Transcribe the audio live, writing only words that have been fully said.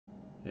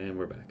And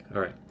we're back.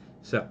 All right.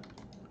 So,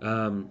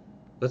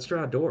 let's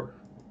draw a door.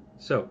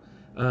 So,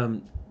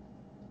 um,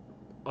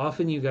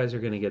 often you guys are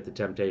going to get the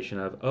temptation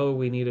of, oh,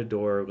 we need a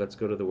door. Let's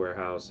go to the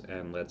warehouse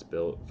and let's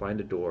find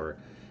a door.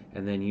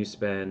 And then you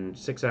spend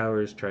 6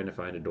 hours trying to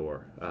find a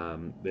door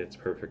that's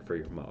perfect for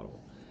your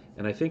model.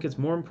 And I think it's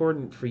more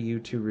important for you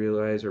to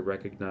realize or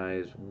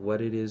recognize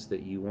what it is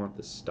that you want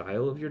the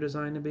style of your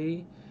design to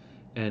be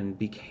and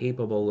be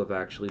capable of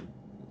actually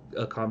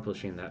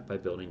accomplishing that by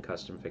building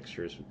custom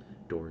fixtures,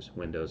 doors,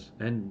 windows,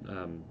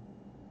 and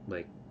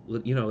like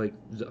like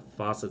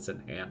faucets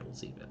and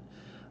handles even.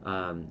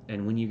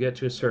 And when you get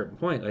to a certain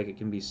point, like it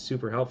can be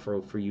super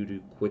helpful for you to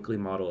quickly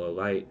model a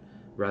light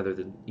rather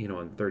than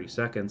in 30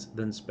 seconds,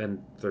 then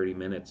spend 30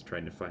 minutes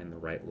trying to find the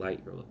right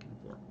light you're looking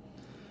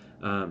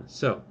for.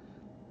 So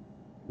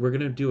we're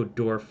gonna do a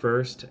door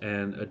first,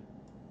 and a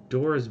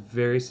door is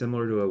very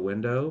similar to a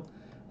window.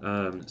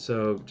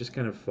 So just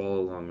kind of follow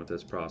along with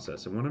this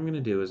process. And what I'm going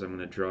to do is I'm going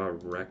to draw a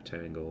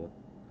rectangle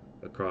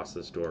across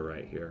this door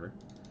right here.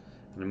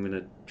 And I'm going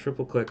to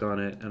triple click on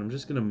it, and I'm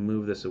just going to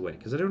move this away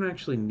because I don't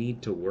actually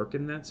need to work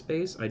in that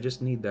space. I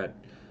just need that.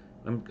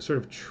 I'm sort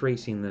of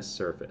tracing this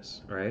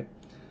surface, all right?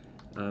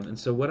 And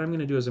so what I'm going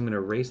to do is I'm going to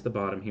erase the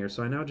bottom here.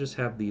 So I now just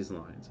have these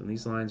lines, and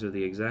these lines are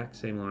the exact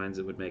same lines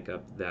that would make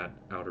up that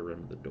outer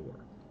rim of the door.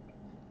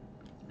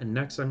 And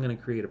next I'm going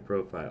to create a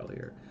profile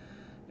here.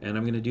 And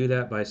I'm going to do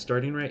that by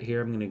starting right here.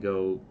 I'm going to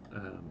go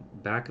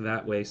back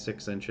that way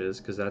 6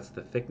 inches because that's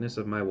the thickness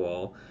of my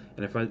wall.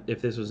 And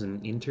if this was an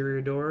interior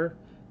door,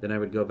 then I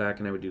would go back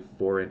and I would do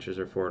 4 inches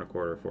or 4 1/4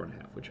 or 4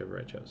 1/2, whichever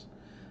I chose.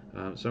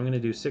 So I'm going to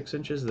do 6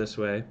 inches this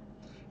way.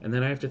 And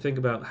then I have to think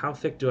about how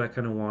thick do I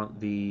kind of want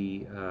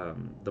the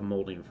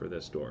molding for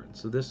this door.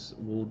 So this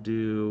will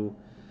do,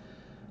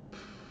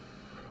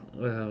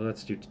 well,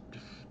 let's do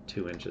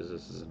 2 inches.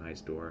 This is a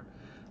nice door.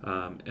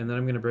 And then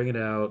I'm going to bring it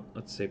out,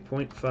 let's say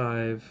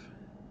 0.5,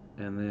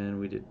 and then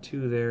we did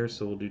 2 there,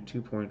 so we'll do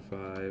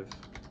 2.5.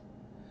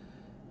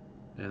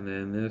 And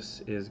then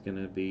this is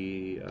going to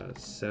be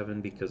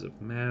 7 because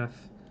of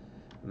math.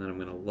 And then I'm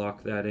going to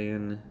lock that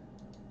in,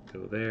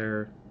 go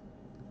there,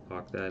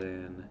 lock that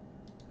in,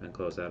 and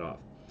close that off.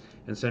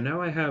 And so now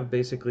I have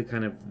basically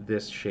kind of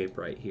this shape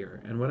right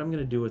here. And what I'm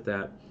going to do with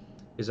that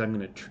is I'm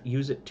going to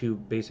use it to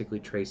basically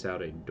trace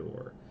out a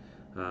door.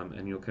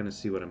 And you'll kind of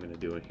see what I'm going to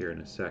do here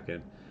in a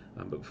second.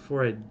 But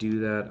before I do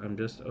that, I'm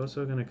just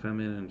also going to come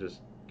in and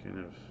just kind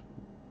of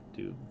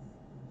do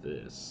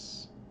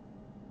this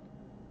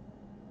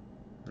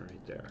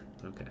right there.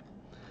 Okay.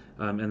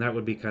 And that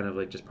would be kind of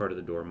like just part of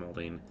the door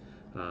molding.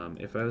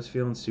 If I was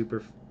feeling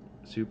super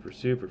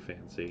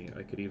fancy,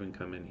 I could even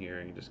come in here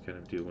and just kind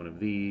of do one of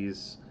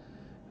these.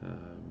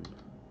 And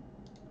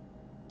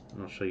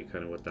I'll show you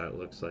kind of what that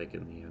looks like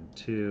in the end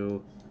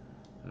too.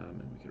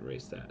 And we can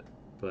erase that.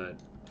 But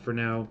for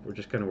now, we're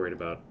just kind of worried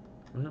about,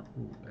 well,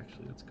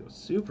 actually, let's go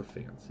super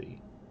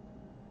fancy.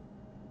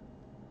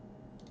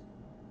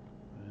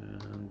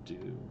 And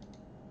do,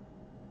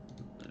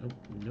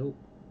 nope.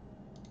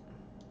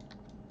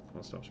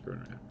 I'll stop screwing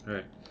around. All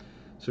right,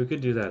 so we could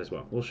do that as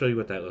well. We'll show you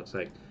what that looks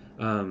like.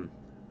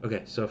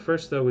 Okay, so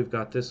first though, we've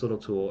got this little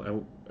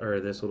tool, or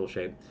this little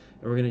shape,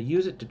 and we're going to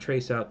use it to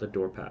trace out the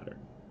door pattern.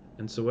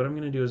 And so what I'm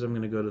going to do is I'm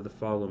going to go to the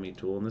Follow Me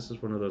tool, and this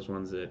is one of those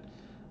ones that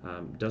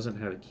doesn't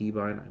have a key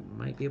bind. I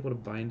might be able to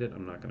bind it.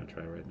 I'm not going to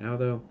try right now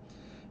though.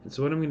 And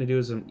so what I'm going to do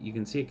is you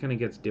can see it kind of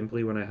gets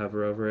dimply when I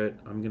hover over it.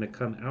 I'm going to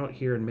come out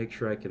here and make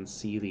sure I can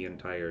see the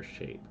entire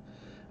shape.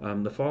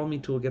 The Follow Me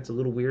tool gets a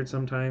little weird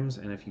sometimes,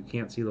 and if you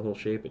can't see the whole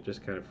shape, it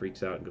just kind of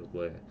freaks out and goes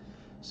bleh.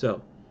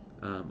 So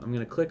I'm going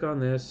to click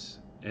on this,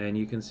 and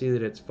you can see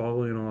that it's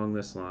following along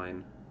this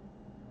line,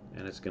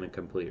 and it's going to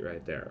complete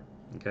right there.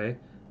 Okay,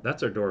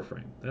 that's our door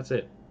frame. That's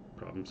it.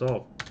 Problem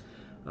solved.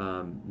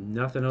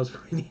 Nothing else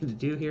we need to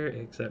do here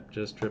except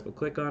just triple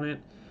click on it,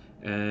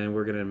 and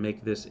we're going to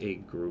make this a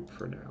group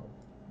for now.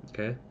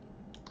 Okay,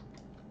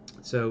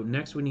 so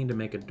next we need to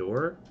make a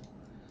door,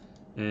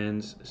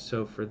 and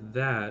so for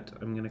that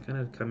I'm going to kind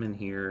of come in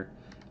here,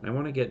 and I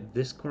want to get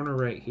this corner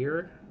right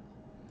here.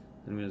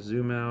 I'm going to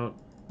zoom out,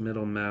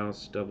 middle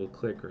mouse, double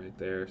click right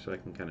there so I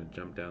can kind of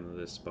jump down to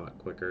this spot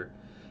quicker.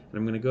 And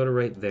I'm going to go to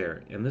right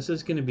there, and this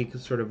is going to be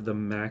sort of the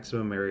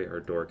maximum area our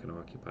door can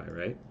occupy,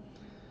 right?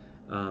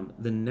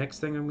 The next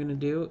thing I'm going to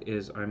do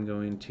is I'm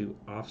going to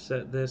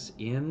offset this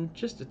in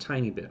just a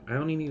tiny bit. I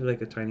only need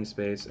like a tiny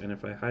space, and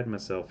if I hide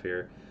myself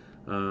here,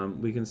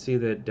 we can see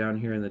that down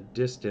here in the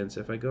distance,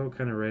 if I go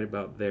kind of right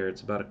about there,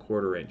 it's about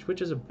 1/4 inch,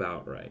 which is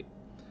about right,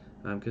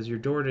 because your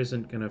door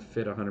isn't going to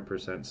fit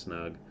 100%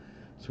 snug.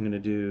 So I'm going to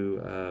do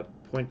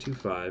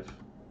 0.25,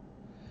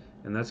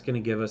 and that's going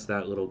to give us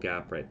that little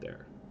gap right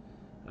there.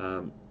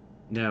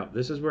 Now,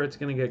 this is where it's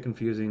going to get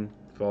confusing.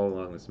 Follow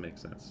along, this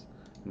makes sense.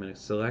 I'm going to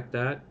select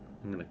that.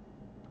 I'm going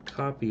to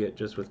copy it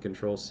just with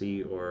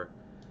Control-C or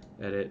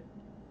Edit,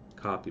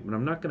 Copy, but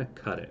I'm not going to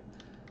cut it.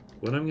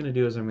 What I'm going to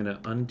do is I'm going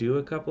to undo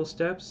a couple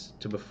steps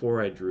to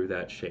before I drew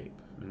that shape,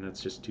 and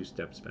that's just 2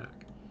 steps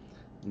back.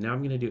 Now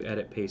I'm going to do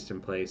Edit, Paste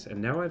in Place,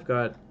 and now I've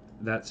got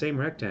that same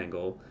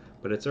rectangle,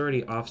 but it's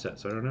already offset,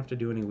 so I don't have to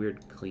do any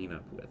weird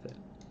cleanup with it,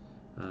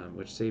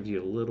 which saves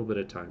you a little bit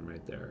of time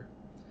right there.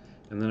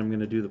 And then I'm going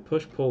to do the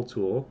push-pull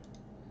tool.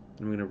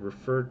 I'm going to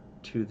refer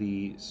to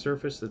the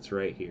surface that's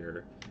right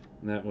here,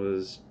 and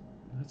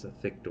that's a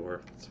thick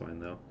door. That's fine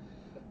though.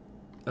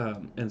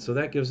 And so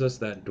that gives us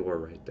that door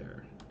right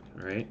there.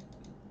 All right.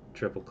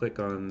 Triple click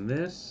on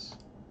this,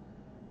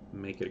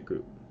 make it a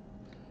group.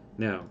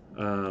 Now,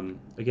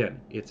 again,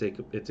 it's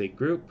a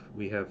group.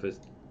 We have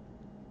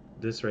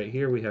this right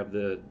here. We have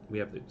the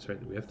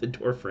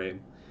door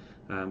frame.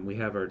 We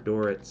have our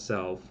door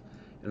itself,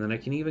 and then I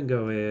can even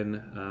go in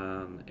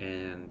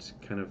and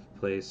kind of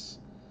place.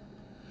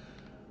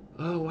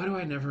 Oh, why do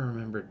I never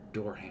remember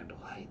door handle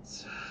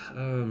heights?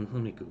 Let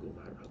me Google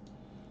that real.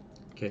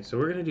 Okay, so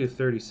we're gonna do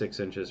 36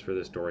 inches for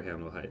this door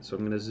handle height. So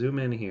I'm gonna zoom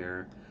in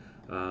here.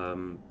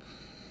 Um,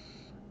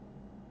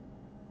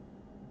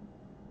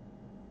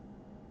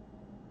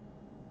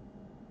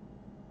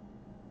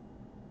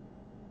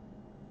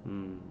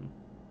 hmm.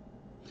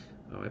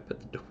 Oh, I put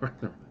the door on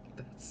the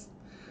right.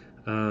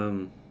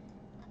 Um,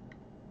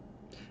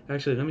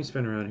 Actually, let me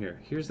spin around here.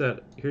 Here's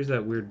that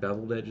weird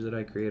beveled edge that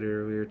I created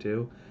earlier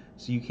too.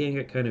 So you can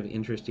get kind of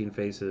interesting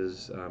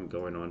faces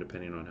going on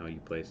depending on how you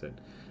place it.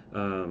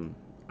 Um,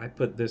 I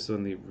put this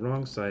on the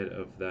wrong side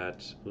of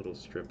that little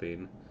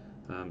stripping.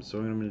 So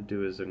what I'm going to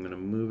do is I'm going to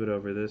move it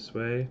over this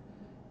way,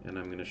 and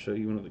I'm going to show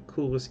you one of the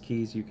coolest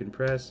keys you can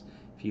press.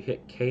 If you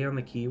hit K on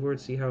the keyboard,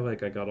 see how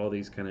like I got all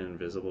these kind of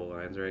invisible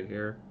lines right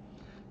here?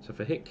 So if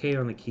I hit K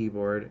on the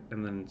keyboard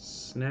and then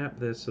snap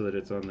this so that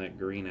it's on that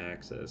green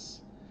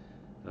axis,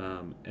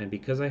 and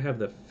because I have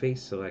the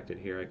face selected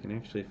here, I can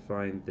actually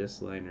find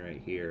this line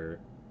right here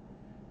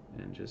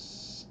and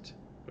just,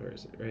 where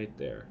is it? Right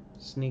there.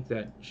 Sneak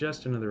that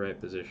just into the right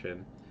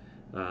position.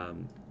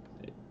 Um,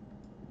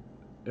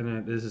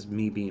 and this is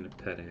me being a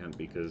pedant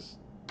because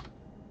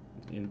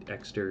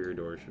exterior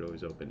doors should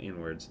always open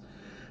inwards.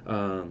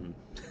 Um,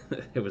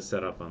 it was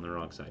set up on the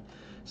wrong side.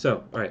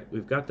 So, all right,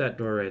 we've got that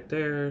door right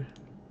there,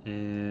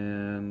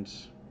 and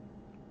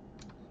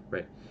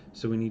right.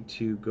 So we need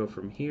to go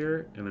from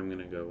here, and I'm going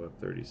to go up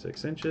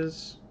 36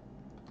 inches.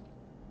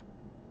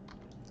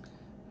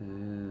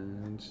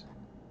 And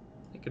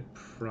I could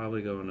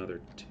probably go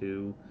another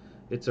 2.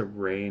 It's a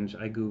range.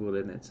 I googled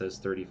it and it says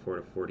 34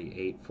 to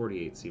 48.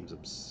 48 seems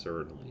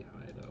absurdly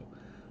high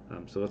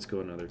though. So let's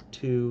go another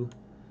 2.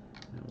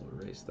 And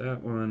we'll erase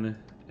that one.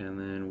 And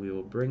then we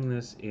will bring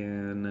this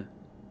in,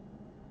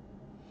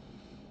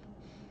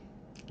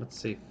 let's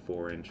say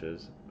 4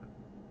 inches.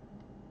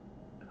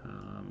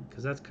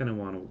 Because that's kind of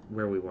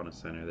where we want to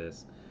center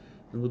this.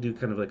 And we'll do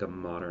kind of like a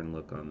modern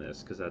look on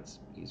this because that's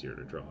easier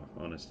to draw,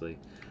 honestly.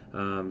 So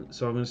I'm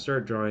going to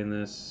start drawing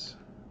this,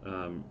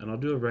 and I'll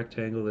do a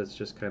rectangle that's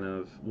just kind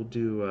of, we'll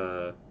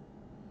do,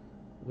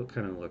 what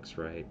kind of looks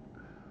right?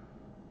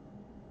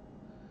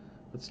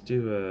 Let's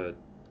do a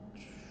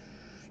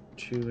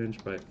 2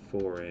 inch by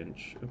 4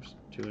 inch, oops,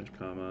 2 inch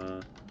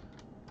comma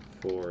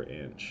 4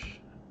 inch,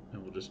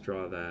 and we'll just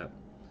draw that.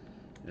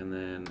 And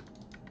then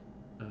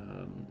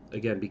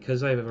again,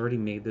 because I've already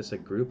made this a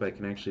group, I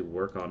can actually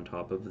work on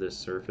top of this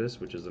surface,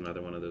 which is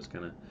another one of those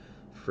kind of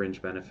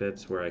fringe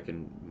benefits where I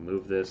can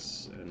move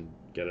this and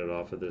get it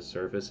off of this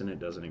surface and it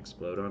doesn't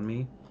explode on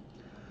me.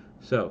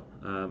 So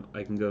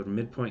I can go to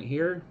midpoint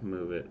here,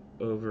 move it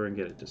over and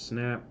get it to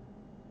snap.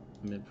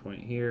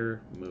 Midpoint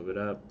here, move it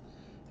up.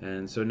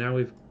 And so now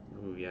we've,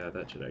 oh yeah,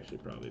 that should actually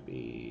probably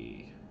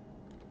be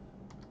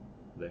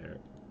there.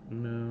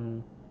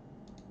 No,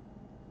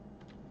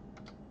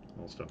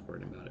 I'll stop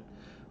worrying about it.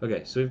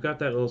 Okay, so we've got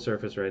that little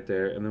surface right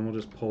there, and then we'll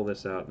just pull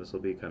this out. This will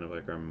be kind of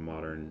like our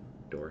modern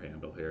door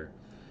handle here.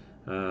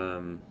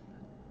 And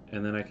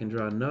then I can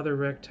draw another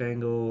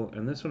rectangle,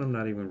 and this one I'm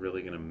not even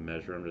really going to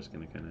measure. I'm just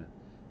going to kind of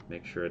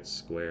make sure it's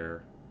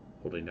square,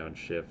 holding down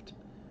shift.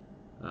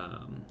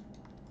 And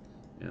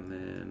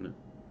then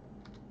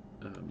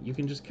you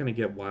can just kind of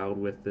get wild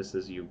with this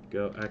as you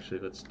go.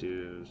 Actually, let's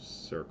do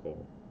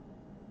circle.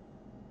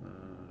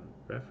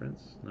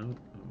 Reference? No?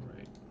 All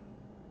right.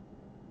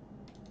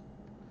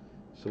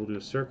 So we'll do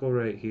a circle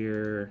right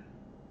here,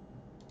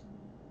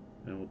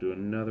 and we'll do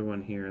another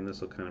one here, and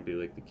this will kind of be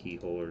like the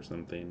keyhole or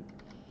something.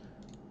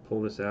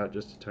 Pull this out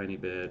just a tiny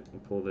bit,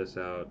 and pull this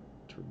out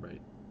to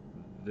right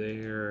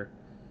there,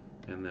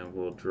 and then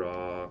we'll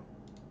draw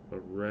a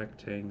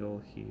rectangle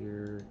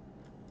here.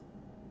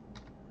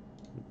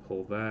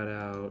 Pull that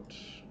out,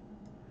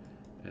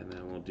 and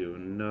then we'll do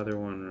another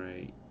one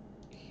right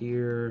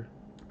here,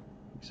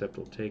 except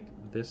we'll take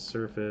this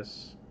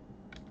surface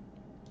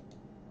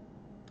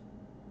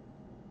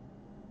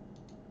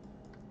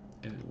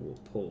and we'll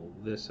pull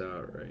this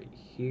out right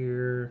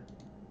here.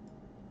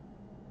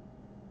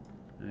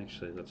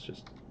 Actually, let's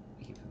just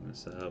even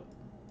this up.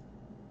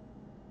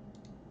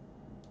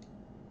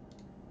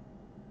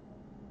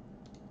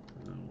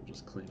 We'll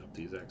just clean up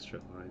these extra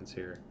lines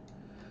here.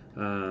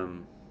 Oh,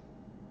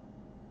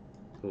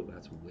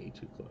 that's way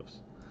too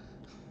close.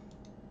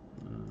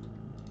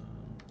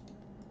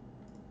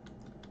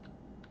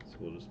 So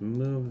we'll just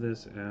move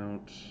this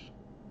out.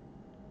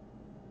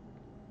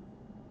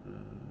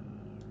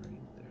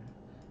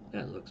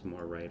 That looks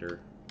more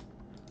righter.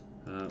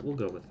 We'll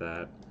go with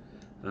that.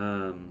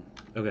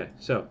 Okay,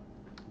 so,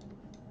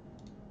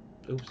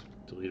 oops,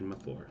 deleted my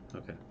 4.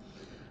 Okay.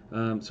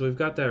 So we've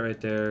got that right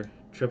there.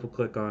 Triple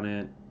click on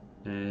it,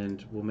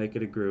 and we'll make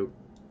it a group.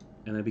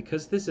 And then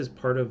because this is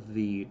part of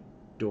the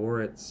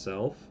door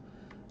itself,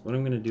 what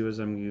I'm going to do is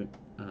I'm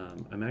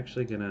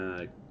actually going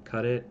to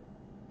cut it.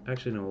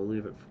 Actually, no, we'll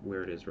leave it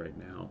where it is right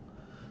now.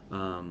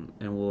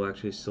 And we'll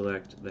actually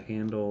select the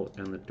handle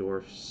and the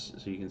door.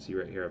 So you can see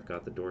right here I've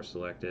got the door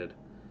selected.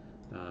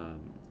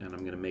 And I'm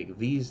going to make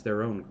these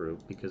their own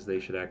group because they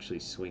should actually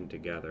swing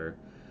together.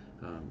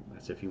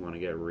 That's if you want to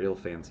get real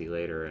fancy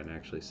later and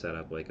actually set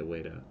up like a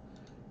way to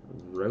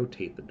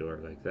rotate the door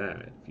like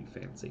that if you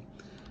fancy.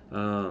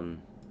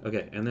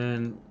 Okay, and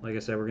then like I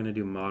said, we're going to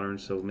do modern,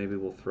 so maybe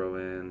we'll throw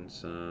in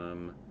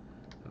some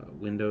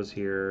windows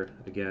here.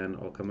 Again,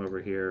 I'll come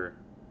over here,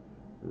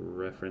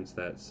 reference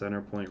that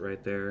center point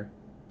right there,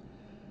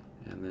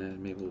 and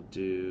then maybe we'll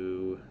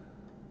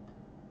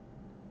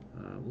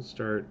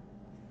start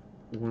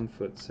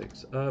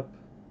 1'6" up,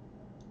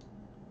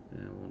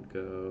 and we'll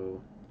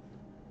go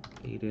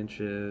 8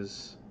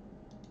 inches.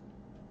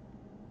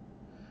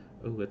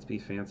 Oh, let's be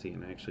fancy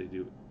and actually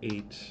do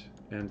 8,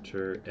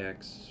 enter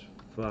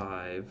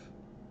x5.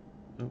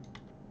 Oh.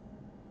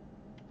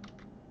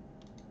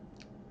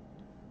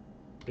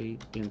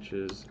 8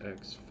 inches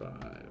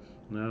x5.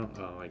 No?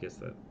 Oh, I guess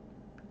that,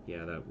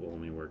 yeah, that will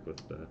only work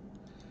with the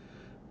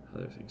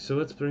other thing. So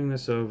let's bring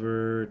this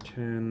over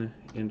 10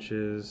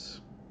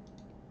 inches,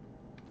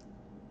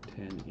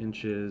 10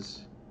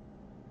 inches,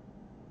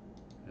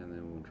 and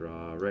then we'll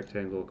draw a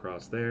rectangle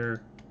across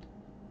there.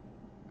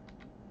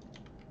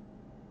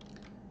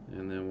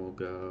 And then we'll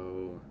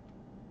go,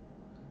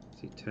 let's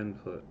see, 10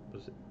 foot,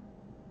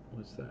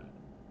 what's that?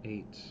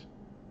 8.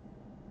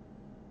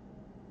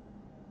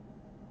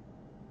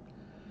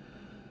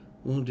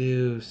 We'll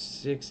do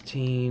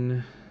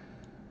 16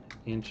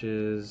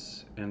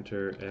 inches,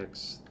 enter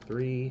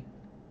x3.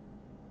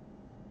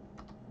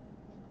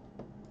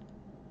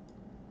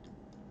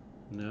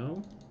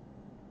 No?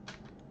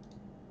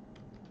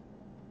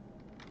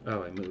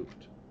 Oh, I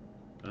moved.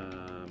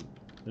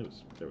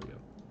 Oops, there we go.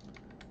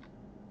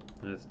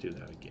 Let's do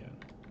that again.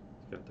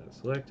 Got that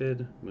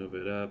selected, move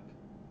it up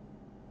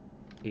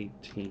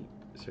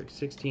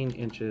 16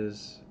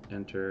 inches,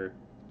 enter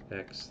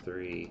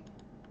x3.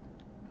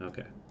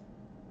 Okay.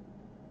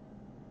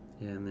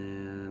 And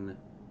then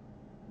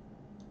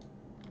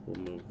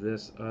we'll move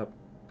this up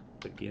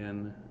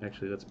again.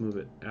 Actually, let's move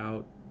it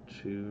out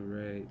to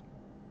right,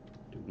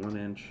 do 1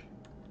 inch.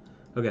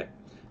 Okay,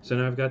 so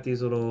now I've got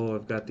these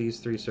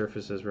 3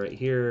 surfaces right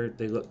here.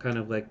 They look kind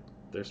of like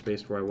they're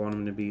spaced where I want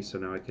them to be, so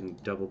now I can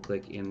double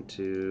click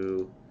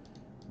into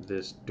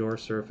this door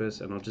surface,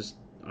 and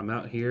I'm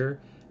out here,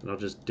 and I'll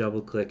just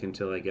double click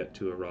until I get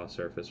to a raw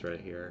surface right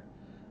here.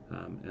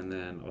 And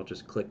then I'll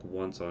just click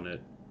once on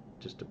it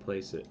just to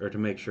place it, or to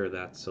make sure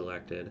that's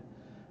selected.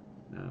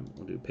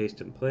 We'll do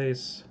paste in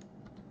place,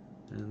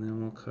 and then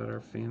we'll cut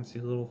our fancy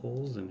little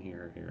holes in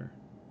here.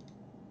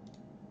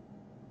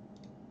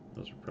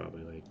 Those are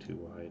probably like too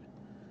wide.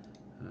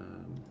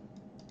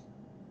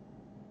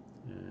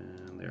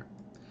 And there.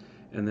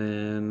 And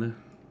then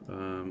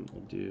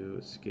we'll do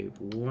escape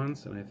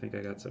once, and I think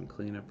I got some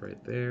cleanup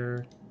right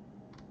there,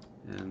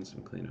 and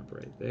some cleanup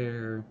right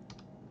there.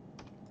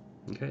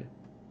 Okay.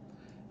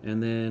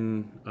 And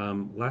then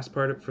last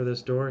part for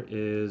this door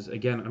is,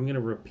 again, I'm going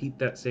to repeat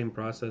that same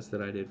process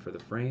that I did for the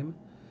frame,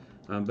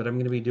 but I'm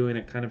going to be doing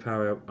it kind of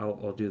how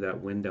I'll do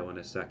that window in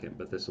a second,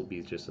 but this will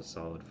be just a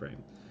solid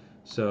frame.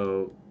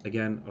 So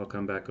again, I'll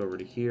come back over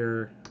to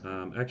here.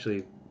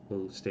 Actually,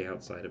 we'll stay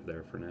outside of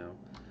there for now.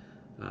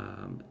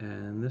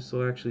 And this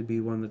will actually be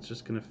one that's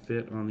just going to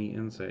fit on the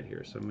inside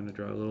here. So I'm going to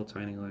draw a little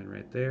tiny line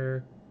right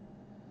there.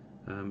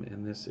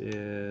 And this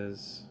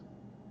is,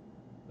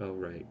 oh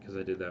right, because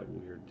I did that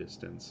weird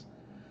distance.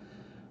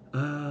 You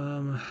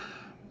know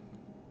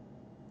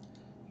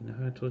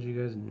how I told you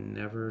guys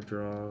never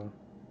draw,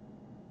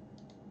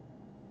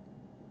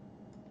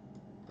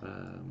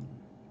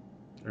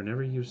 or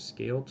never use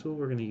scale tool?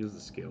 We're going to use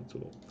the scale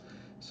tool.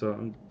 So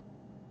I'm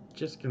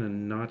just going to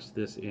notch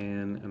this in,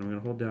 and I'm going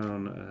to hold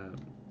down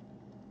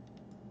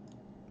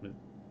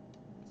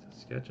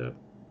SketchUp.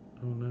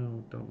 Oh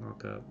no, don't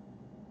lock up.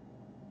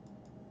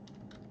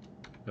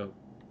 Oh,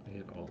 I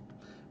hit Alt.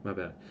 My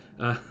bad.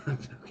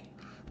 Okay.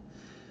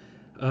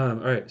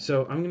 Alright,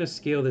 so I'm going to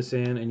scale this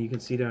in, and you can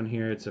see down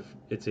here it's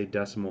a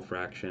decimal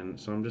fraction.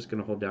 So I'm just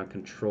going to hold down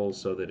Control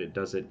so that it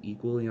does it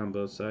equally on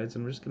both sides.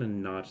 And I'm just going to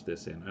notch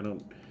this in. I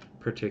don't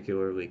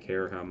particularly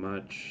care how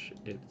much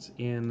it's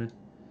in.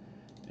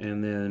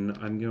 And then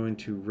I'm going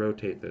to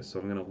rotate this. So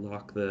I'm going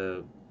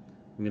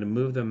to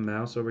move the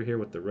mouse over here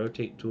with the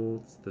rotate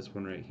tool. It's this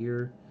one right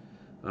here.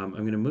 I'm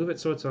going to move it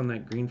so it's on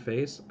that green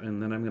face,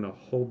 and then I'm going to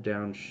hold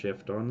down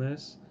Shift on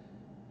this,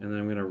 and then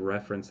I'm going to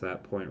reference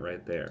that point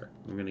right there.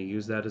 I'm going to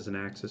use that as an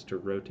axis to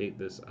rotate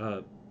this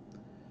up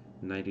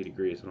 90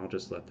 degrees, and I'll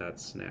just let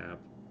that snap.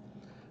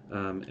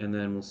 And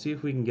then we'll see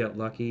if we can get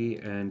lucky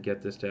and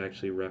get this to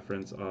actually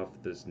reference off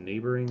this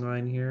neighboring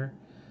line here.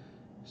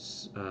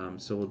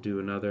 So we'll do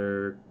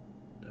another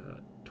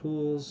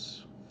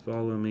tools,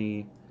 follow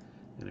me,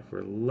 and if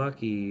we're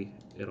lucky,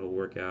 it'll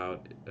work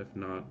out. If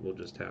not, we'll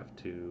just have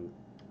to,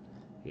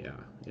 yeah,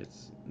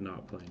 it's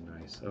not playing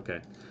nice. Okay,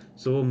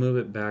 so we'll move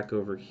it back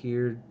over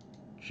here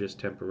just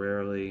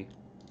temporarily.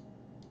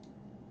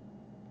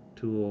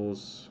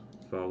 Tools,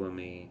 follow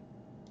me.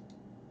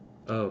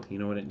 Oh, you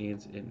know what it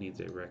needs? It needs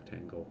a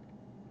rectangle.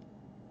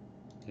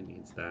 It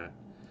needs that.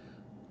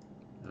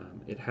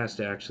 It has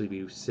to actually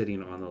be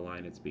sitting on the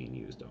line it's being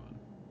used on.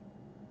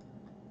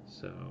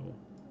 So,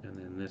 and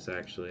then this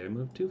actually, I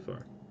moved too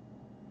far.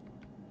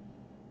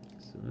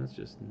 So let's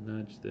just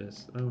nudge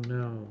this. Oh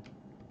no.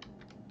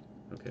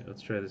 Okay,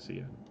 let's try this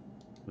again.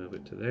 Move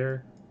it to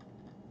there.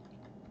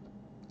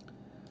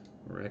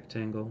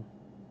 Rectangle.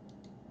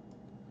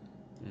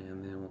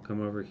 And then we'll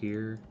come over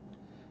here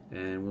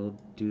and we'll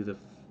do the.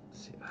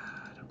 See,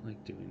 I don't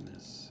like doing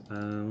this.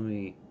 Let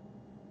me.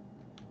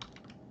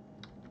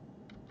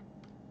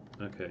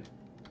 Okay.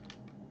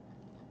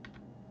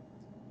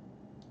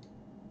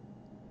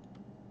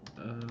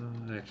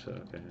 Actually,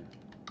 okay.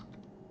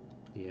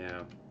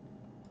 Yeah.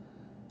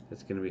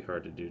 It's going to be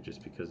hard to do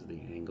just because of the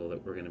angle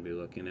that we're going to be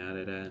looking at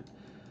it at.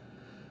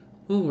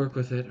 We'll work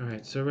with it.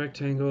 Alright, so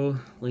rectangle,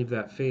 leave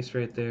that face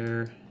right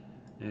there,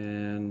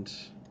 and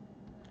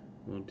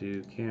we'll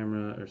do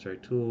camera, or sorry,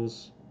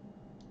 tools,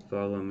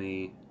 follow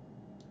me,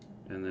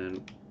 and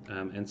then,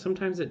 and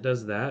sometimes it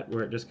does that,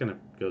 where it just kind of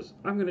goes,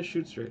 I'm going to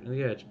shoot straight to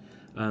the edge.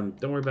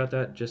 Don't worry about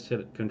that, just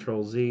hit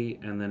Control Z,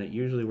 and then it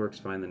usually works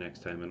fine the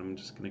next time, and I'm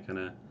just going to kind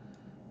of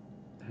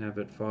have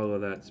it follow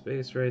that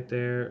space right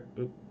there.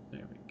 Oop,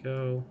 there we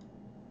go.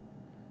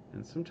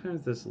 And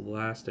sometimes this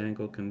last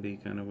angle can be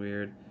kind of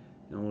weird,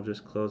 and we'll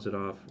just close it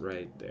off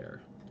right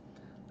there.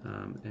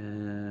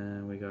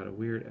 And we got a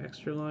weird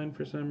extra line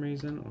for some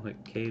reason. I'll hit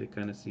K to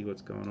kind of see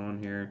what's going on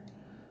here,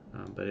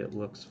 but it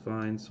looks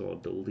fine, so I'll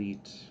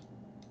delete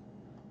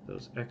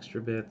those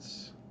extra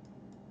bits.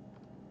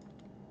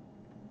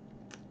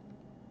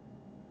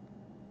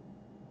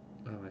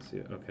 Oh, I see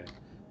it. Okay,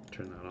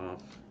 turn that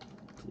off.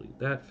 Delete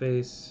that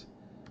face,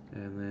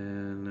 and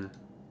then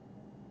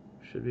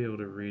should be able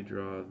to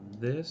redraw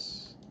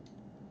this,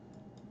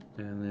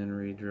 and then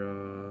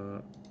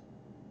redraw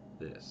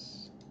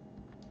this.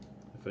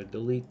 If I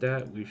delete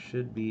that, we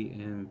should be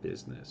in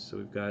business. So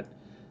we've got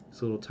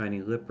this little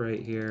tiny lip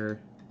right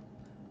here.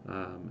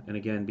 And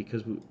again,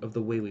 because of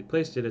the way we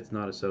placed it, it's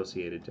not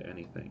associated to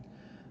anything.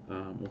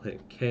 We'll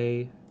hit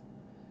K,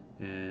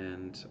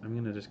 and I'm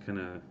going to just kind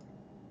of,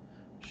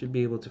 should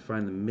be able to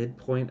find the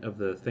midpoint of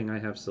the thing I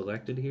have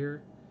selected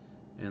here,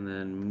 and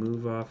then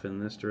move off in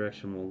this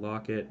direction. We'll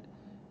lock it,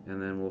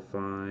 and then we'll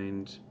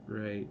find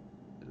right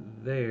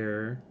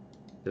there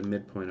the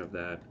midpoint of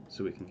that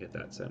so we can get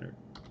that centered.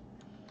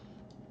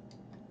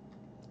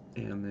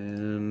 And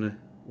then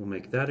we'll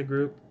make that a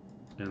group,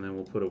 and then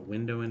we'll put a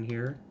window in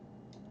here.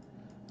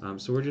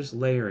 So we're just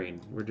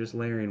layering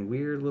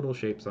weird little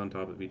shapes on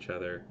top of each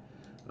other,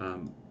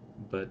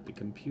 but the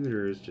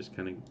computers just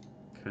kind of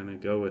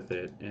go with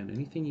it, and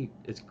anything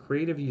as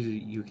creative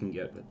you can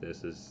get with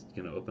this is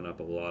going to open up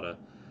a lot of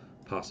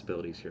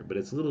possibilities here. But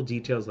it's little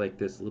details like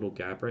this little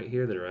gap right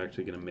here that are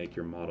actually going to make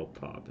your model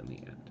pop in the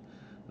end.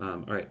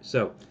 All right,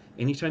 so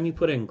anytime you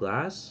put in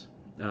glass,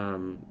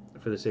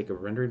 for the sake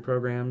of rendering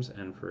programs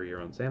and for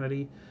your own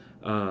sanity,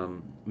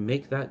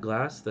 make that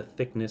glass the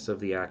thickness of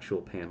the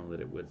actual panel that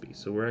it would be.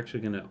 So we're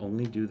actually going to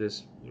only do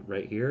this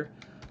right here.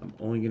 I'm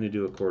only going to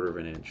do 1/4 of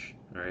an inch.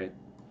 All right.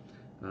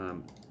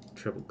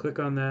 Triple click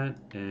on that,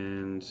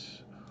 and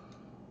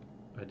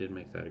I did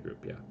make that a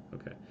group. Yeah.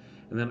 Okay.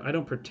 And then I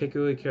don't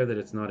particularly care that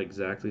it's not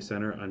exactly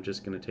center. I'm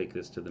just going to take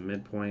this to the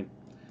midpoint,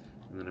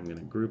 and then I'm going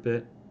to group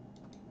it,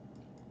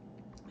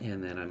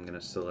 and then I'm going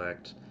to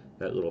select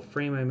that little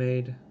frame I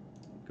made,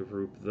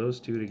 group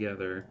those two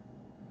together,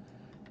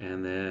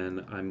 and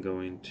then I'm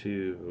going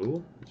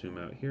to zoom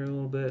out here a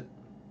little bit,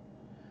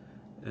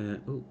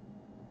 and oh,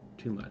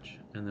 too much.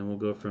 And then we'll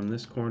go from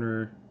this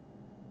corner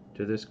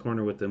to this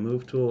corner with the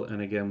move tool,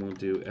 and again we'll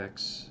do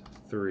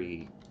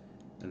X3,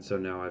 and so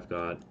now I've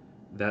got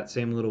that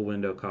same little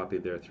window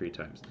copied there 3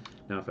 times.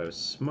 Now if I was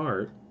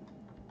smart,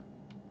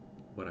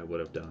 what I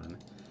would have done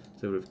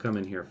is I would have come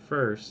in here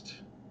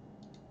first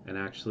and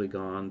actually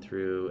gone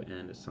through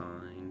and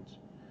assigned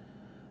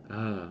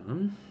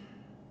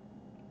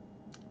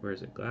where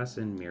is it? Glass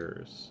and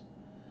mirrors.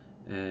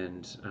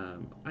 And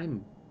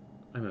I'm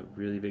a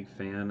really big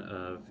fan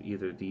of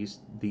either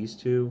these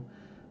two.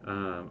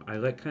 I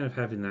like kind of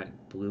having that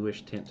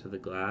bluish tint to the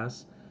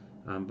glass,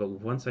 but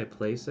once I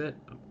place it,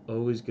 I'm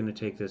always going to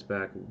take this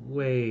back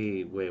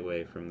way, way,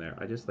 way from there.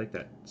 I just like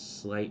that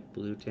slight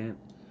blue tint,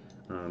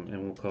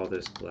 and we'll call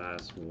this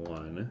glass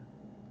 1.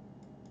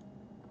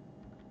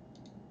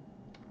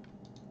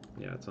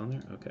 Yeah, it's on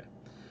there? Okay.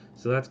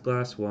 So that's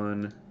glass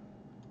 1,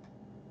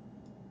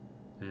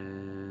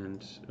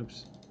 and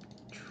oops,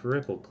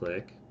 triple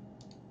click.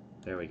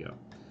 There we go.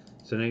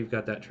 So now you've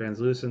got that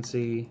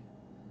translucency.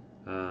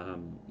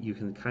 You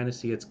can kind of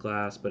see it's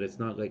glass, but it's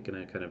not like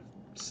gonna kind of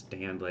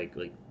stand like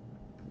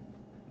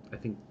I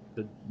think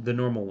the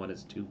normal one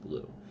is too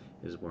blue,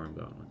 is where I'm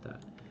going with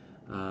that.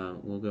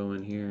 We'll go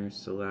in here,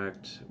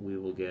 select. We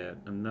will get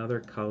another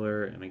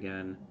color, and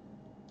again,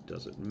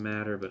 doesn't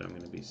matter, but I'm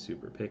going to be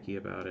super picky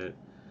about it.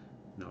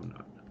 No, I'm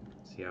not.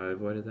 See how I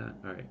avoided that?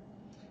 All right.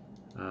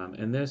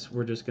 And this,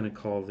 we're just going to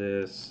call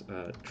this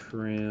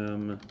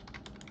trim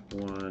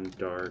 1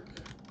 dark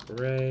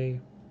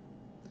gray,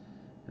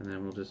 and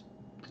then we'll just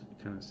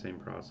kind of same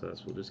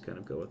process. We'll just kind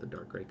of go with the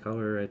dark gray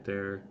color right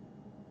there.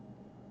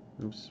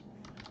 Oops.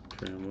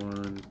 Trim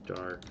 1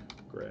 dark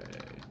gray.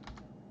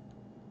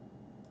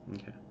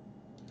 Okay.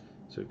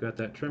 So we've got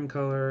that trim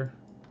color,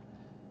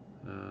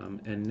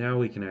 and now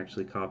we can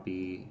actually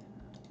copy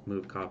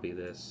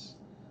this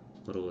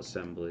little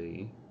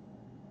assembly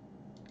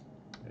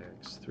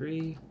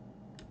X3.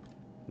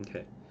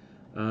 Okay.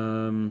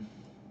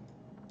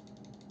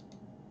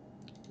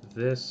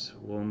 This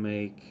will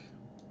make.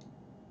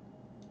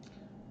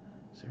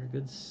 Is there a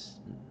good?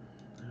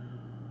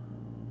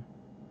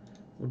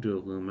 We'll do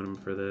aluminum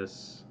for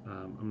this.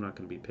 I'm not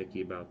going to be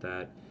picky about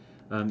that.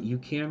 You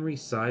can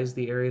resize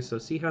the area, so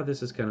see how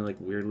this is kind of like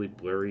weirdly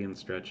blurry and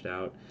stretched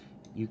out.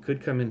 You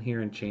could come in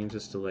here and change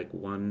this to like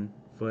 1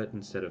 foot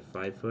instead of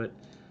 5 foot,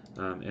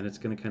 and it's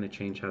going to kind of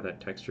change how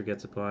that texture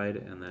gets applied,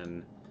 and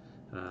then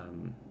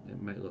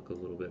it might look a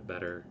little bit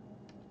better.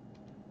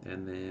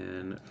 And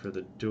then for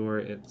the door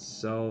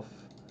itself,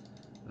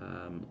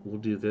 we'll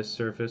do this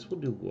surface. We'll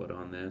do wood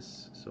on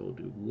this, so we'll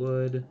do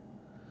wood.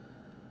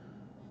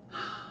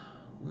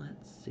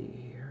 Let's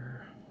see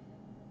here.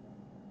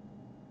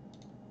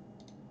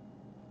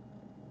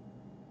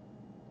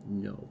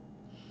 No.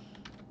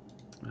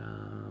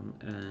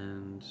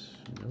 And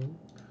nope.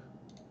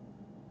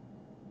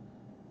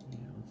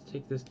 Yeah, let's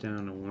take this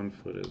down to 1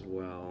 foot as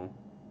well.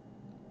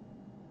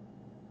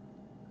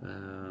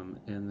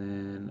 And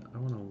then I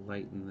want to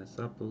lighten this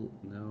up a little.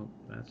 No,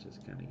 that's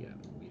just kind of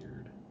getting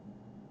weird.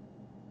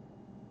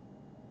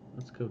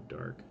 Let's go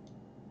dark.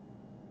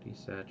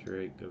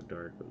 Desaturate, go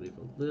dark, but leave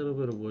a little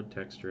bit of wood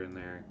texture in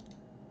there.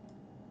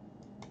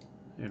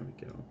 There we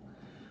go.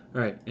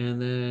 Alright,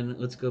 and then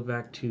let's go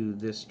back to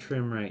this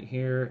trim right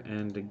here,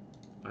 and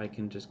I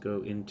can just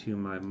go into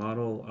my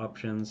model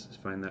options,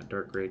 find that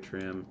dark gray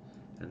trim,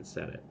 and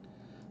set it.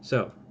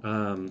 So,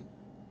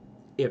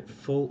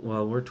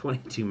 well, we're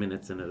 22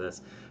 minutes into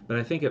this, but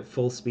I think at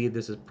full speed,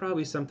 this is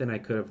probably something I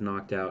could have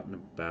knocked out in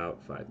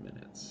about 5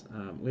 minutes,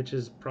 which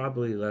is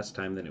probably less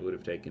time than it would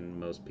have taken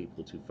most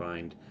people to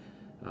find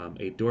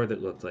a door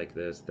that looked like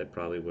this that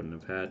probably wouldn't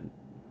have had,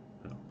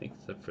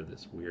 except for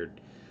this weird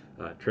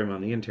trim on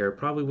the interior,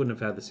 probably wouldn't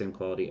have had the same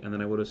quality, and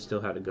then I would have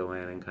still had to go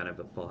in and kind of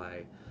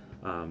apply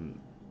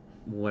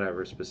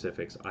whatever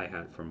specifics I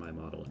had for my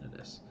model into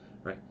this.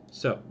 Right,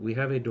 so we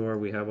have a door,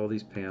 we have all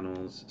these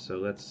panels, so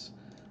let's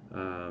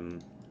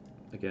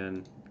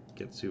again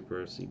get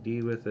super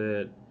OCD with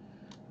it.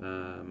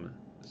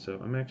 So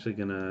I'm actually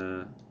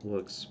we'll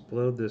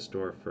explode this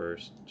door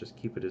first, just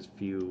keep it as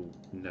few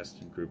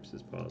nested groups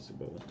as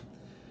possible.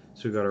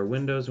 So we got our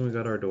windows and we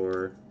got our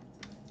door,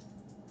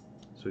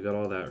 so we got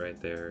all that right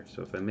there.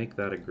 So if I make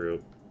that a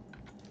group,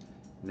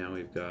 now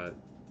we've got,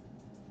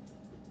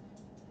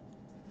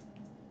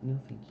 no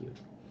thank you.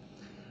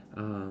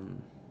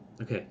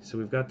 Okay, so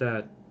we've got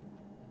that,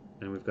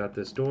 and we've got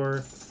this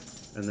door,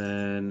 and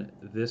then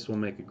this will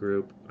make a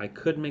group. I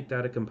could make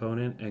that a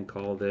component and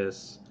call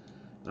this,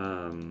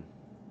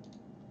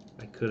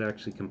 I could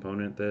actually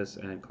component this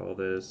and call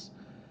this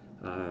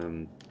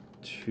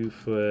 2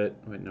 foot,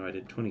 wait no, I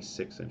did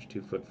 26 inch,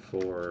 2 foot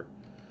 4,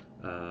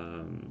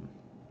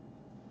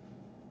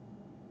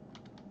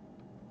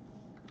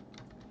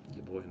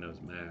 your boy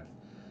knows math.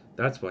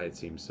 That's why it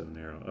seems so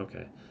narrow.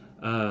 Okay.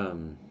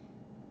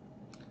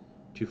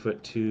 2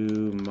 foot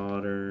 2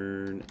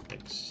 modern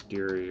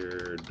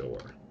exterior door.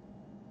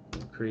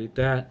 We'll create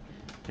that.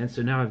 And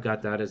so now I've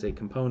got that as a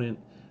component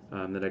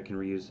that I can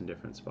reuse in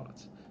different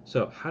spots.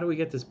 So how do we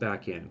get this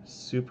back in?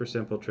 Super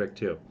simple trick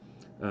too.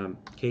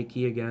 K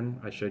key again,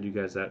 I showed you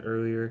guys that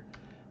earlier.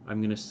 I'm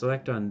going to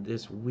select on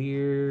this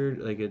weird,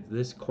 like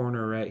this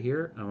corner right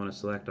here. I want to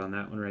select on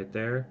that one right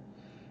there.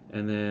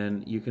 And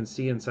then you can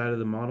see inside of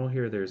the model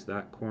here, there's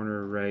that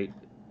corner right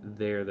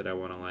there that I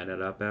want to line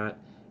it up at.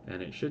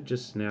 And it should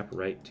just snap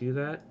right to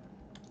that.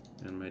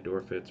 And my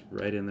door fits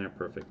right in there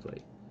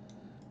perfectly.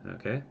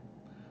 Okay.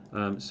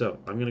 So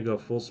I'm going to go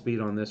full speed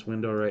on this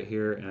window right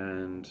here,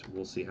 and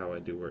we'll see how I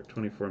do. We're at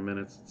 24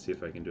 minutes. Let's see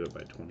if I can do it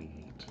by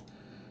 28.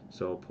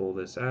 So I'll pull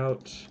this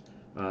out.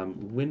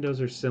 Windows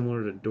are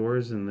similar to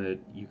doors in that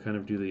you kind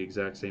of do the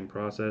exact same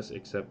process,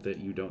 except that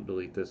you don't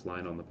delete this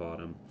line on the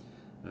bottom.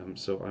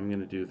 So I'm going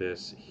to do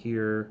this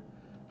here.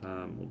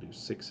 We'll do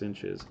 6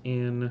 inches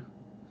in,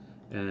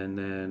 and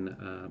then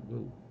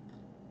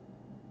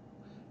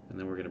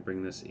we're going to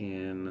bring this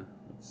in.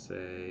 Let's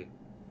say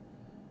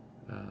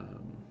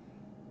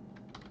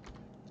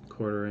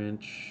 1/4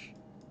 inch,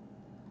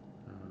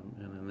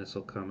 and then this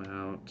will come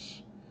out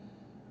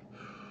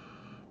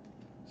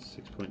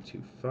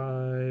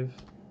 6.25.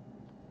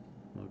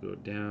 We'll go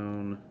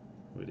down.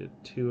 We did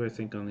 2, I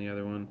think, on the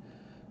other one.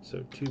 So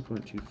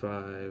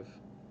 2.25,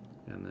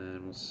 and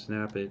then we'll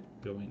snap it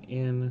going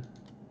in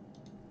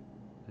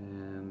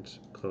and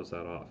close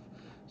that off.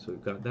 So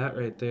we've got that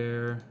right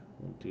there.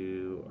 We'll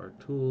do our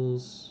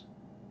tools,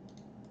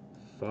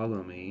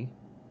 follow me,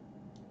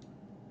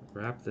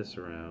 wrap this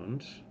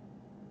around.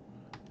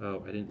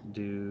 Oh, I didn't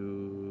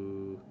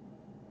do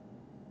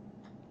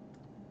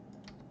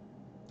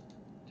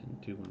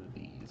one of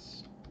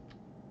these.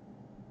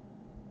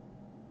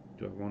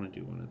 Do I want to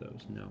do one of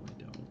those? No,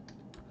 I don't.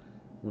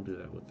 We'll do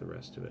that with the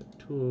rest of it.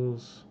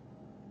 Tools,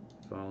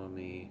 follow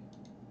me,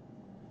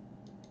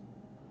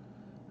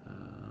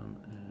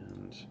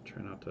 and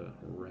try not to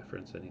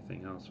reference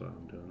anything else while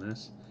I'm doing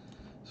this.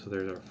 So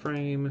there's our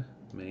frame,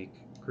 make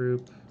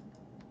group,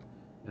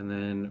 and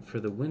then for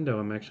the window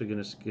I'm actually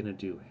gonna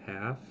do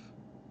half.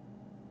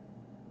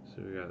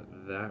 So we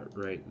got that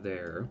right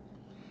there,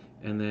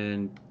 and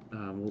then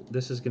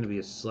this is going to be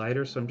a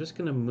slider, so I'm just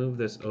going to move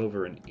this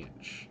over an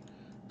inch,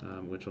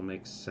 which will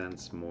make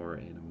sense more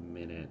in a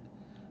minute.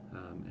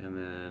 And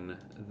then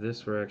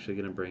this we're actually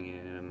going to bring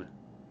in,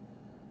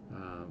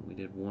 we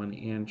did 1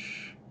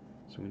 inch,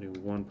 so I'm going to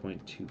do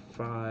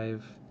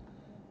 1.25,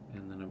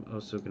 and then I'm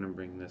also going to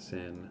bring this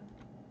in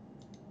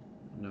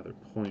another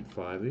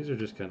 0.5. These are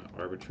just kind of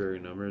arbitrary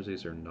numbers.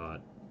 These are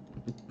not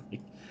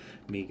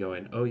me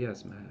going, oh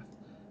yes, math.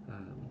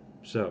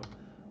 So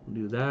we'll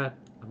do that.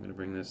 I'm going to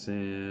bring this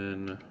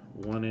in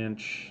 1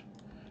 inch,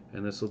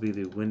 and this will be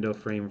the window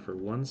frame for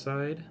one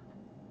side.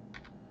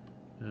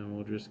 And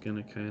we're just going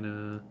to kind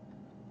of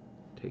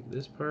take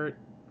this part,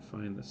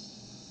 find the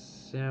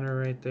center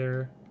right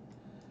there,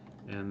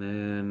 and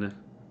then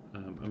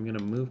I'm going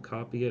to move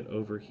copy it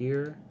over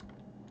here.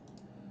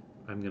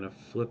 I'm going to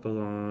flip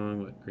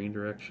along what green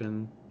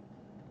direction,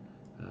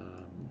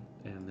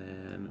 and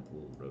then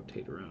we'll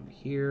rotate around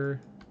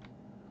here,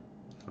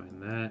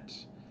 find that.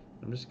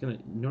 I'm just gonna,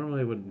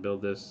 normally I wouldn't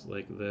build this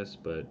like this,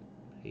 but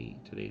hey,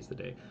 today's the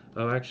day.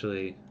 Oh,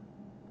 actually,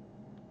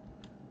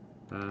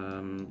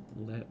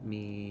 let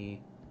me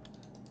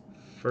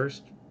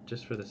first,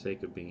 just for the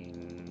sake of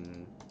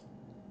being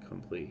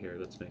complete here,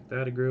 let's make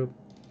that a group.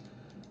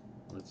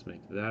 Let's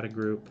make that a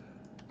group.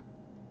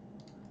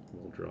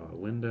 We'll draw a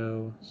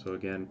window. So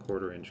again,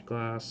 1/4 inch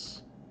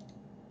glass.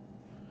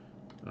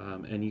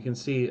 And you can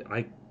see,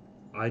 I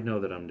know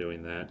that I'm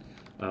doing that,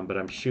 but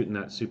I'm shooting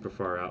that super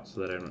far out so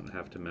that I don't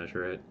have to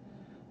measure it.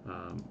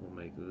 We'll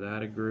make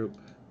that a group,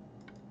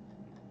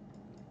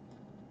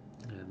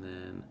 and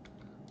then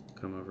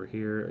come over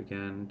here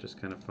again,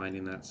 just kind of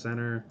finding that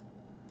center,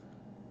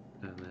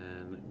 and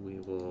then we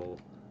will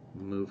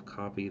move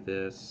copy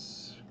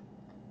this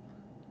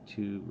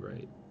to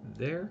right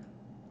there.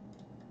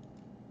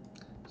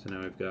 So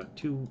now we've got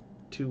two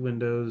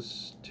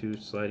windows, 2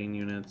 sliding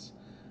units.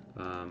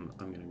 I'm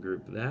going to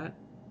group that.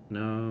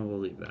 No, we'll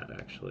leave that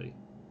actually.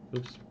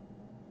 Oops.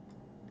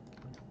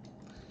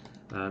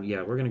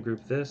 Yeah, we're going to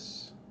group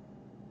this.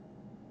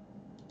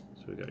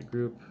 So we got a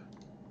group.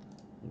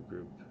 We'll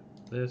group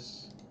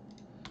this.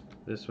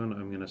 This one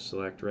I'm going to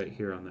select right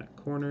here on that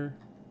corner.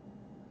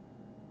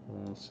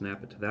 We'll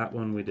snap it to that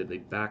one. We did the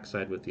back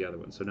side with the other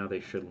one, so now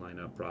they should line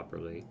up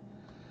properly.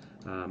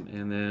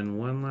 And then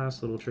one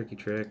last little tricky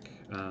trick.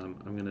 I'm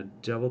going to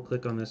double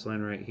click on this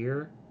line right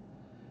here,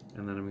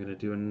 and then I'm going to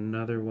do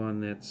another one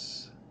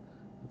that's,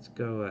 let's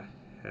go a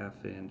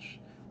 1/2 inch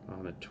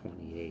on a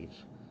 28.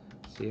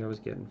 See, I was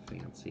getting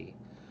fancy.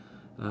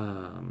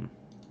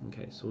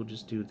 Okay, so we'll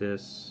just do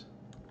this,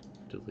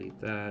 delete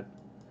that,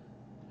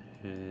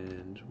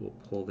 and we'll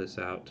pull this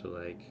out to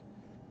like,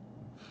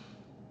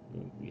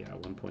 yeah,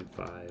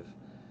 1.5.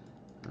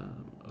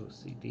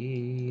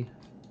 OCD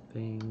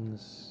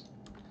things,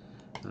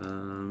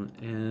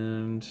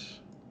 and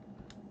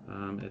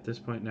at this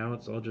point now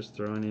it's all just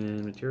throwing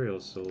in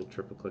materials, so we'll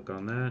triple click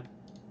on that,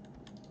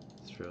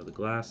 throw the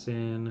glass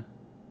in,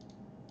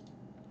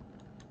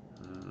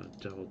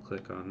 double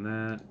click on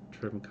that,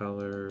 trim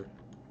color,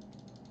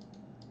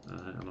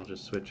 and I'll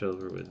just switch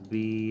over with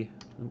B.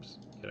 Oops,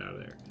 get out of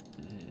there.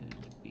 And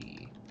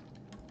B.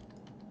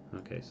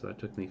 Okay, so that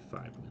took me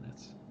 5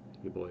 minutes.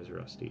 You boys are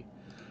rusty.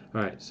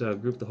 Alright, so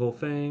group the whole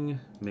thing,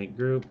 make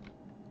group,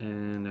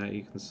 and now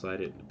you can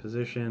slide it into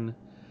position.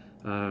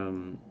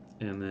 And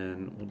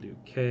then we'll do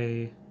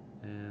K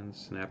and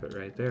snap it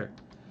right there.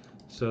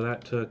 So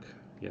that took,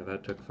 yeah,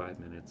 that took 5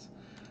 minutes.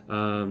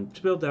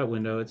 To build that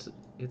window,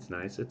 it's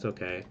nice, it's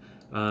okay.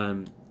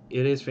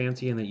 It is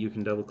fancy in that you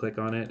can double click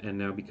on it, and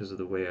now because of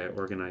the way I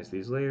organize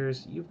these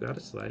layers, you've got a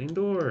sliding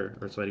door,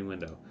 or sliding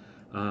window.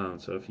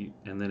 So if you,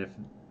 and then if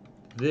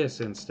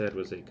this instead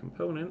was a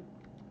component,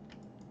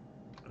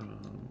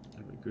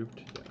 and we grouped,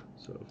 yeah,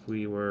 so if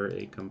we were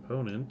a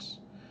component,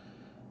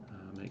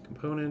 make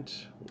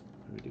component,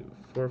 we do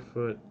 4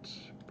 foot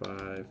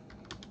by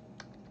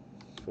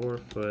 4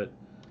 foot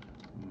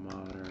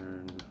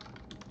modern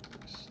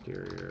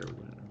exterior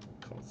window.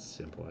 Called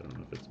simple. I don't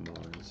know if it's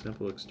modern.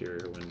 Simple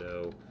exterior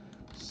window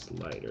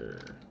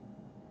slider.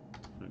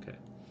 Okay.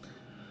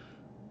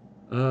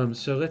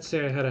 So let's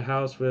say I had a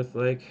house with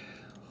like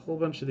whole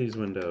bunch of these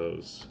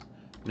windows.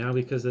 Now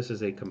because this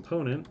is a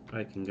component,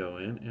 I can go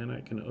in and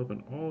I can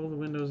open all the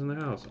windows in the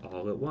house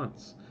all at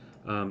once.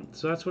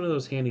 So that's one of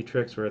those handy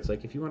tricks where it's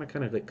like if you want to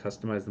kind of like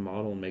customize the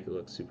model and make it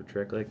look super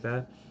trick like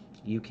that,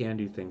 you can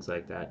do things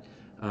like that.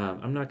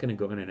 I'm not going to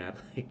go in and add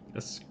like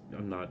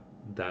I'm not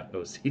that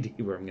OCD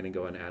where I'm going to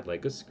go and add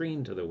like a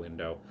screen to the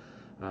window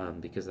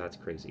because that's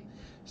crazy.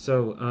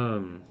 So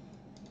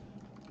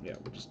yeah,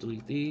 we'll just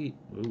delete the,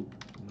 ooh,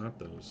 not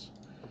those.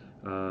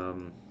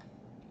 Um,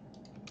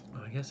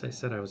 I guess I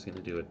said I was going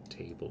to do a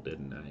table,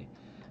 didn't I?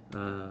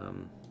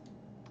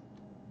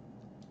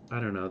 I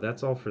don't know.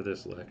 That's all for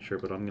this lecture,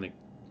 but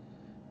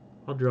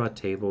I'll draw a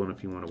table, and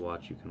if you want to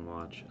watch, you can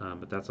watch.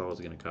 But that's all I was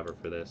going to cover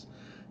for this.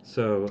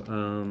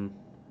 So,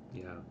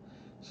 yeah.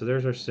 So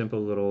there's our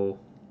simple little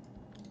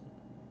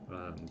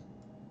um,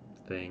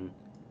 thing.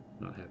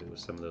 Not happy with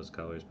some of those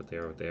colors, but they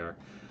are what they are.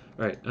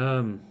 All right.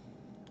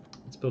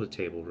 Let's build a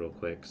table real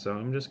quick. So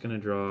I'm just going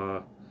to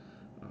draw.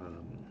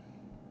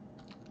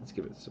 Let's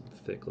give it some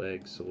thick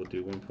legs. So we'll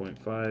do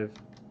 1.5,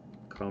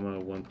 comma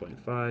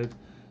 1.5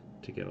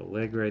 to get a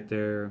leg right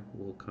there.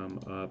 We'll come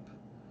up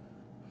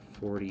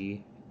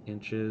 40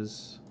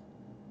 inches.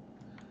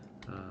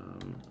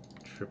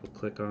 Triple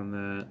click on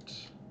that,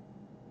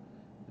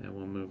 and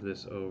we'll move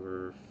this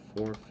over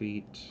 4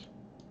 feet.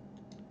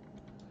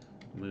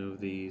 Move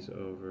these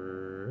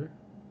over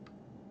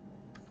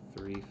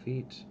 3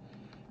 feet,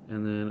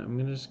 and then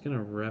I'm just going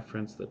to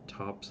reference the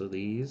tops of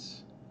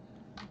these,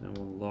 and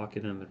we'll lock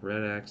it in the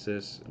red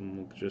axis, and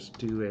we'll just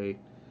do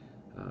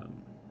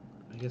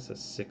I guess a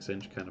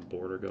 6-inch kind of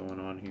border going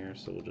on here,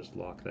 so we'll just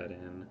lock that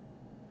in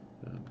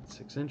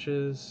 6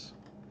 inches.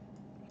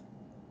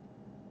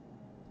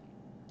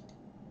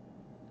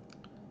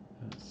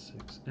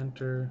 6,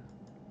 enter,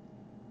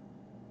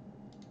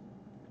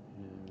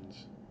 and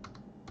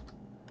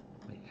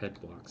my head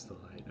blocks the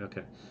light.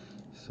 Okay,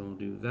 so we'll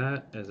do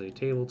that as a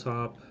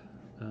tabletop,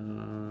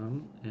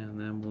 and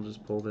then we'll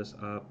just pull this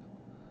up.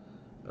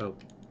 Oh,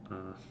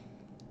 and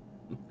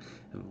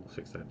we'll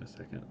fix that in a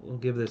second. We'll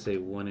give this a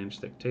 1-inch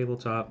thick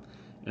tabletop,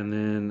 and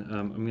then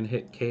I'm going to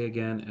hit K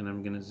again, and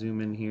I'm going to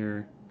zoom in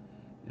here,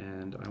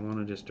 and I want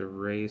to just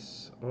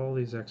erase all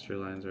these extra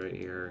lines right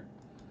here,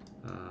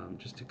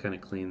 just to kind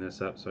of clean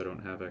this up so I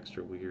don't have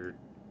extra weird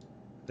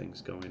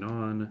things going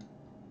on.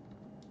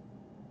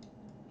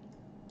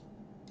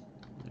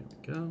 There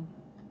we go.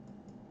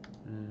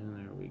 And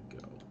there we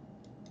go.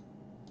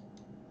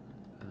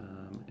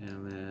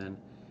 And then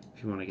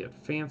if you want to get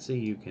fancy,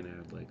 you can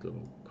add like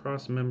little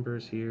cross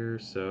members here.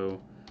 So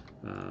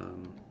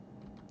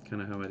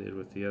kind of how I did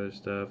with the other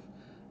stuff.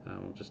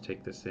 We'll just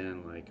take this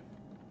in like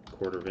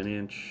 1/4 of an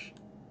inch.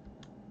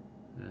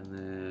 And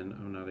then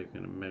I'm not even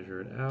going to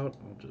measure it out.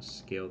 I'll just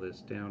scale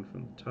this down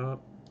from the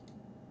top.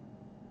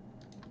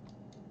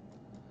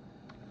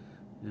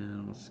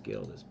 And I'll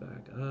scale this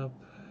back up.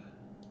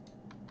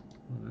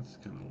 Well, that's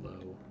kind of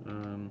low.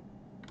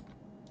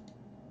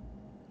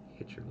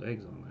 Hit your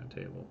legs on that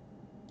table.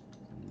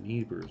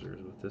 Knee bruiser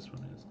is what this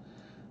one is.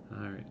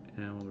 Alright,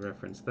 and we'll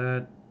reference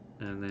that.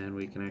 And then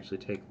we can actually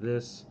take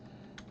this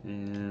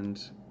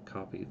and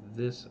copy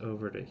this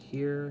over to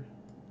here.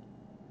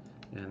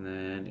 And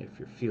then if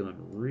you're feeling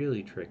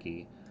really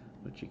tricky,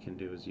 what you can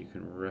do is you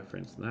can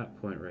reference that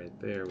point right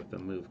there with the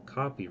move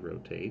copy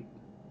rotate.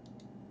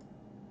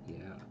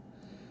 Yeah.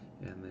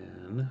 And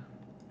then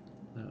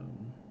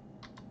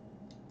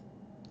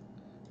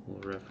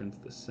we'll reference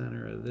the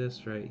center of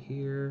this right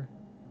here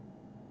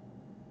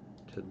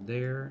to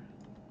there.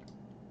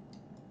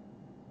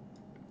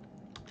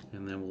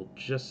 And then we'll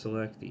just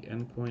select the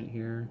endpoint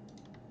here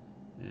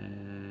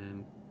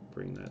and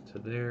bring that to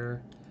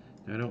there.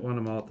 Now I don't want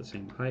them all at the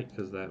same height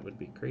because that would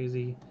be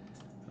crazy.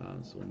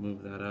 So we'll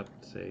move that up,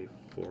 say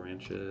 4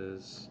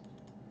 inches,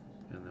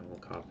 and then we'll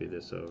copy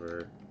this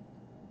over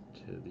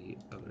to the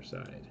other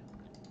side.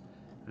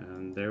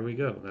 And there we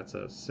go. That's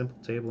a simple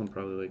table in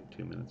probably like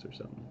 2 minutes or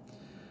something.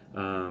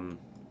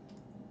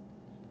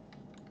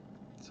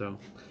 So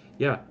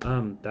yeah,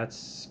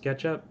 that's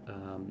SketchUp.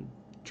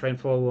 Try and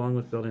follow along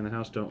with building the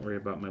house. Don't worry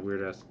about my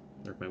weird ass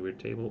or my weird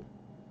table.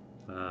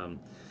 Um,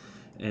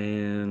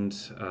 and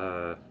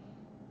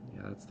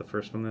yeah, that's the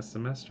first one this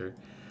semester.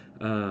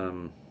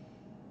 Um,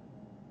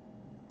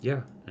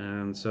 yeah,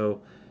 and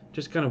so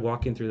just kind of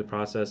walking through the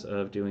process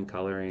of doing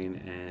coloring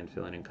and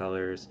filling in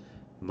colors,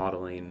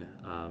 modeling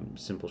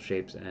simple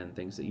shapes and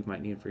things that you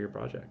might need for your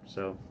project.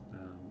 So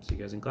see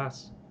you guys in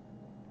class.